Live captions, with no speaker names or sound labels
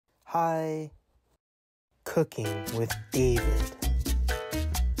Hi, Cooking with David.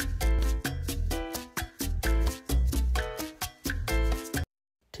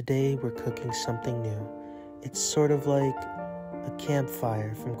 Today we're cooking something new. It's sort of like a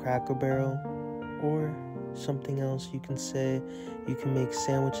campfire from Cracker Barrel, or something else you can say. You can make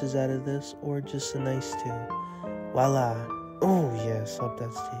sandwiches out of this, or just a nice stew. Voila! Oh yes, love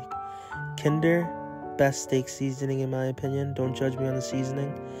that steak. Kinder, best steak seasoning in my opinion. Don't judge me on the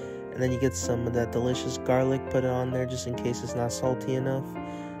seasoning. And then you get some of that delicious garlic, put it on there just in case it's not salty enough.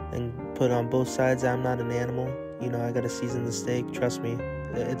 And put it on both sides. I'm not an animal. You know, I gotta season the steak. Trust me,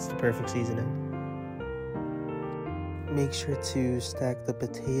 it's the perfect seasoning. Make sure to stack the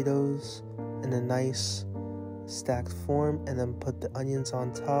potatoes in a nice stacked form, and then put the onions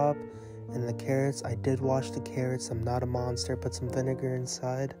on top and the carrots. I did wash the carrots. I'm not a monster. Put some vinegar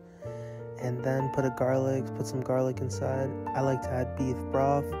inside, and then put some garlic inside. I like to add beef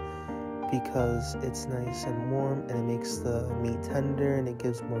broth because it's nice and warm and it makes the meat tender and it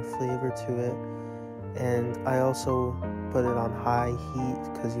gives more flavor to it. And I also put it on high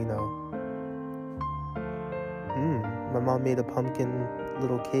heat because, you know, my mom made a pumpkin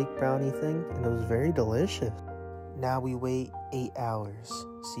little cake brownie thing and it was very delicious. Now we wait 8 hours.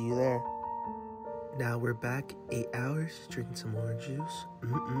 See you there. Now we're back 8 hours, drinking some orange juice.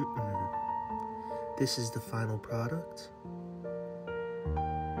 This is the final product.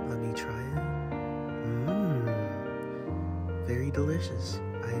 Let me try it. Very delicious.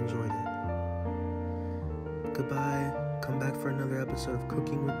 I enjoyed it. Goodbye. Come back for another episode of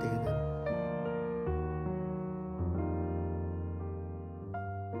Cooking with David.